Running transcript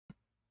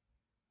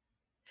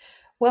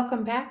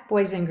Welcome back,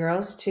 boys and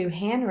girls, to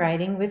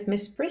Handwriting with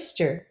Miss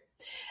Brister.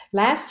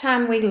 Last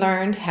time we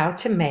learned how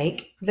to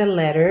make the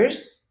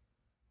letters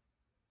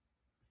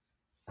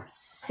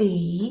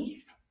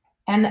C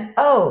and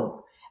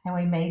O, and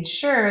we made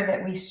sure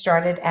that we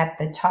started at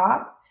the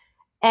top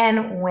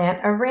and went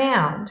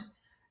around,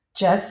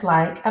 just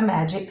like a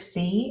magic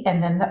C,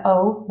 and then the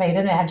O made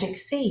a magic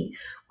C.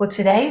 Well,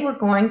 today we're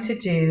going to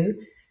do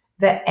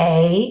the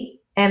A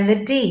and the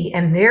D,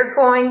 and they're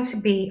going to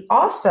be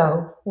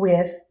also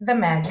with the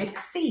magic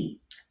C.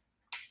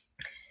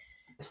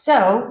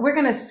 So we're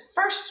going to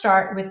first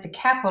start with the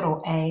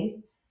capital A.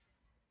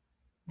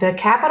 The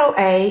capital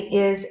A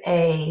is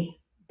a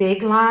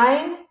big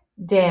line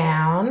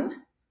down,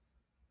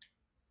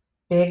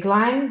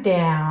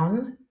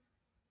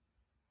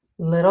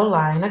 little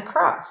line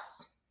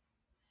across.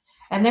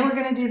 And then we're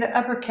going to do the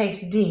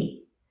uppercase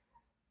D.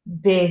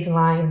 Big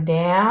line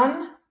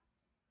down,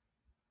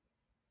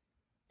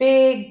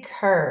 big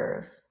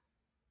curve.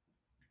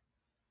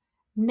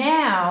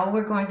 Now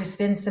we're going to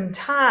spend some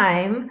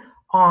time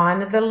on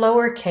the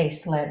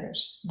lowercase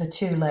letters, the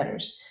two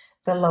letters,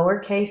 the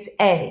lowercase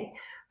a.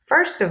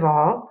 First of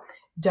all,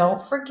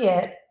 don't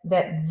forget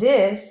that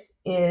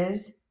this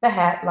is the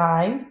hat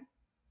line,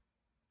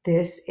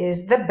 this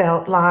is the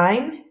belt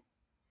line,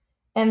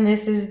 and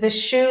this is the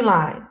shoe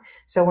line.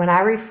 So when I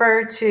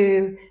refer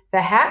to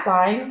the hat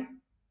line,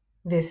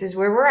 this is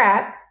where we're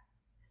at.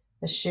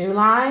 The shoe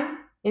line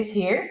is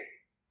here,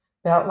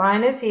 belt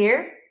line is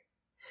here.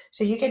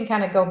 So you can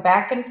kind of go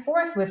back and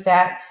forth with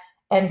that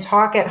and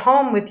talk at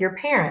home with your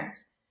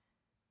parents.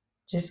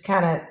 Just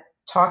kind of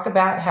talk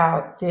about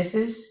how this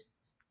is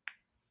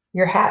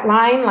your hat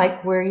line,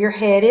 like where your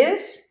head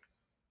is,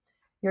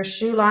 your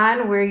shoe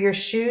line, where your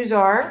shoes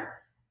are,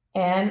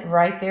 and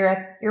right there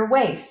at your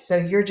waist. So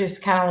you're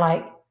just kind of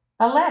like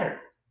a letter.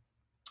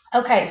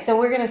 Okay, so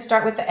we're going to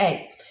start with the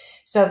A.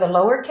 So the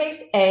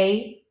lowercase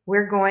a,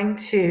 we're going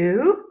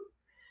to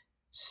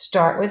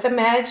start with a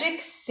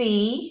magic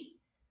C,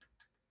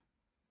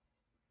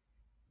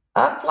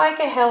 up like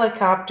a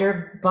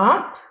helicopter,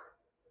 bump,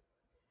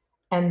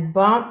 and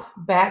bump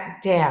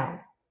back down.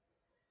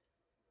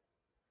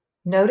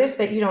 Notice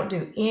that you don't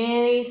do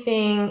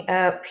anything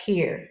up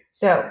here.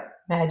 So,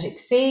 magic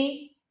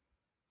C,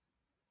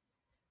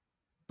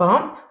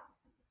 bump,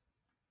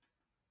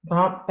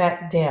 bump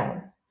back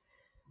down.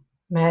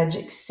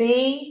 Magic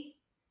C,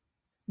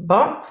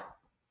 bump,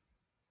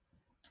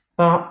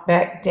 bump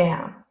back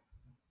down.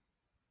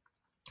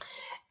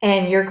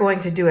 And you're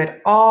going to do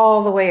it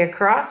all the way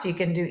across. You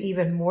can do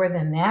even more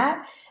than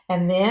that.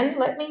 And then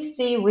let me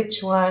see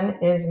which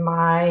one is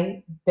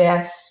my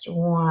best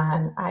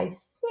one. I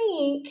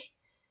think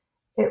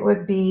it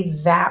would be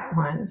that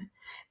one.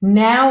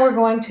 Now we're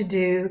going to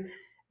do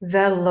the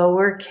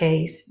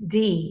lowercase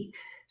d.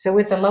 So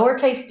with the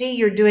lowercase d,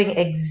 you're doing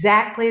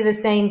exactly the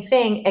same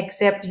thing,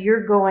 except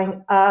you're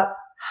going up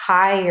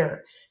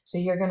higher. So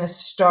you're going to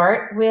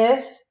start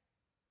with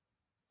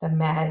the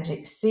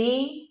magic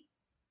C,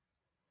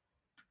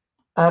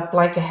 up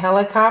like a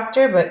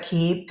helicopter, but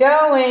keep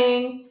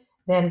going.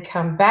 Then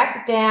come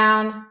back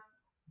down,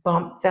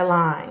 bump the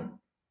line.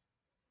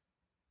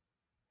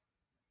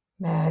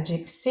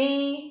 Magic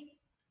C,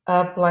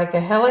 up like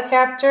a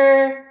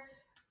helicopter,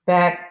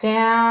 back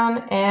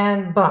down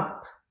and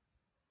bump.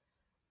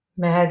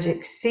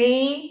 Magic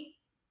C,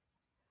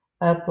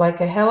 up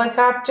like a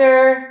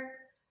helicopter,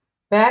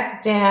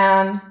 back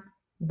down,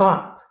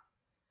 bump.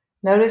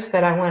 Notice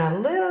that I went a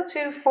little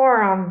too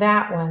far on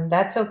that one.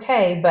 That's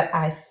okay, but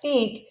I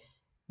think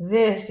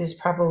this is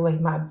probably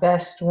my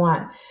best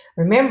one.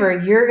 Remember,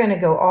 you're going to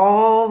go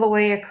all the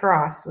way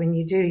across when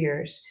you do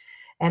yours.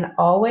 And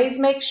always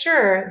make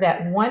sure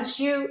that once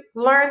you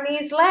learn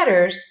these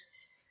letters,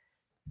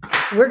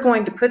 we're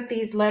going to put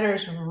these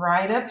letters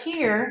right up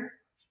here.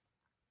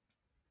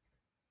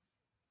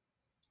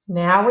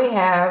 Now we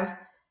have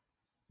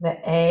the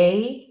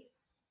A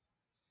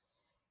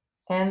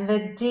and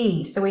the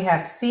D. So we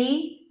have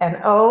C and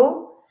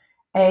O,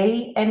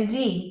 A and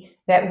D,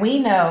 that we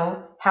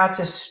know how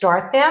to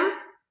start them.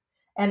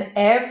 And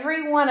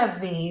every one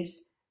of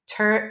these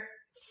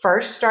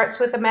first starts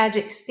with a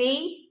magic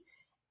C,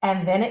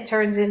 and then it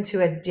turns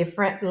into a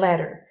different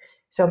letter.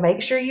 So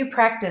make sure you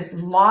practice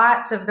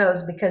lots of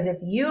those, because if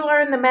you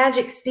learn the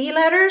magic C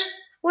letters,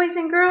 boys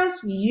and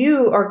girls,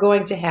 you're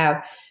going to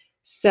have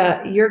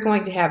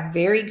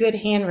very good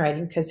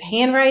handwriting, because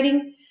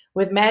handwriting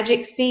with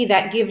magic C,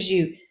 that gives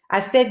you, I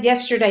said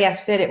yesterday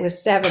it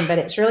was 7, but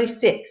it's really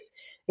 6.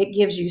 It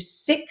gives you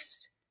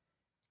 6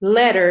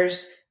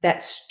 letters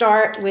that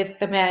start with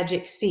the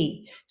magic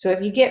C. So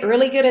if you get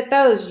really good at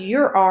those,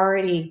 you're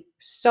already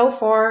so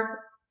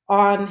far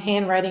on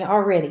handwriting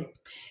already.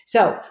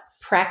 So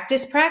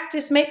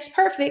practice makes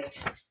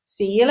perfect.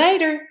 See you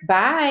later.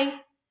 Bye.